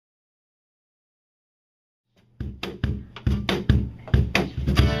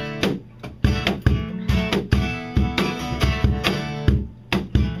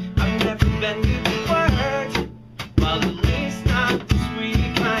been good words, well, at least not the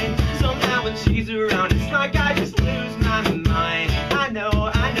sweet kind. Somehow when she's around, it's like I just lose my mind. I know,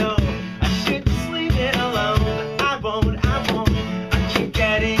 I should just leave it alone, but I won't. I keep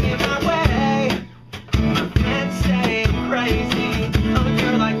getting in my way. My friends say I'm crazy. A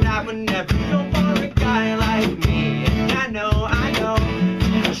girl like that would never go for a guy like me. And I know, I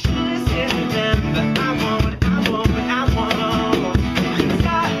should listen to them, but I won't. 'Cause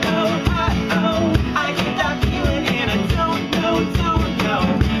I get that feeling and I don't know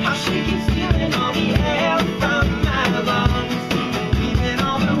how she keeps stealing all the air from my lungs, leaving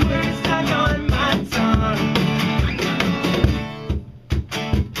all the words stuck on my tongue.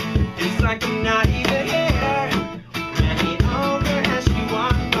 It's like I'm not even here, bending over as she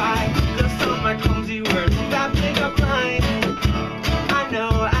walks by. Just on my clumsy words that pick up lines. I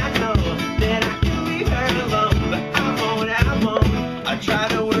know that I can leave her alone, but I won't. I try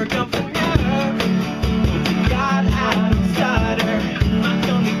to work up the nerve, but to God I don't stutter. My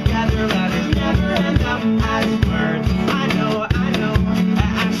tongue together letters never end up as words. I know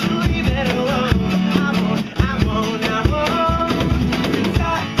that I should leave it alone, but I won't. 'Cause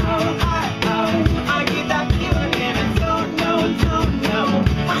I get that feeling and I don't know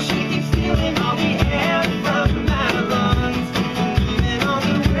how she keeps stealing all the air from my lungs, leaving all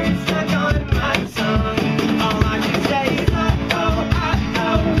the words stuck on my tongue. All I can say is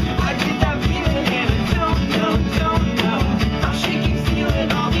I get that feeling and I don't know how she keeps stealing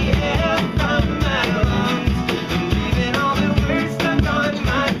all the air from my lungs, leaving all the words stuck on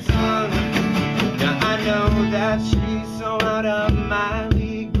my tongue. Yeah, I know that she's so out of my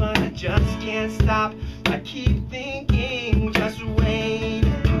league, but I just can't stop. I keep thinking, just wait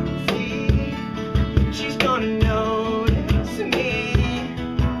and see. She's gonna notice me.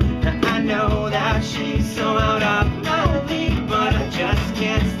 I know that she's so out of my league, but I just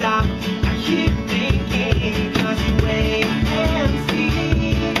can't stop. I keep thinking, just wait and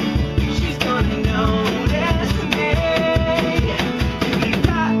see. She's gonna notice me.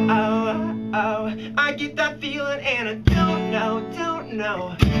 I get that feeling and I don't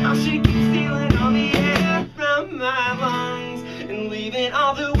know how she keeps stealing all the air from my lungs and leaving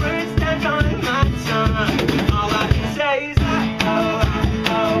all the words stuck on my tongue. All I can say is I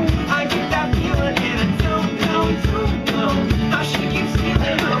get that feeling and I don't know how she keeps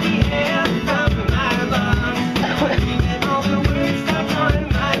stealing all the air from my lungs, leaving all the words stuck on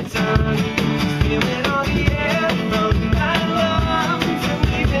my tongue, stealing all the air from my lungs and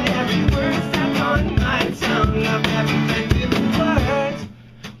leaving every word stuck on my tongue. I've never been good with words,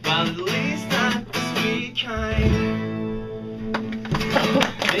 well, at least not the sweet kind.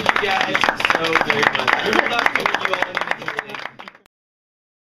 Thank you guys so very much. Good luck to you all.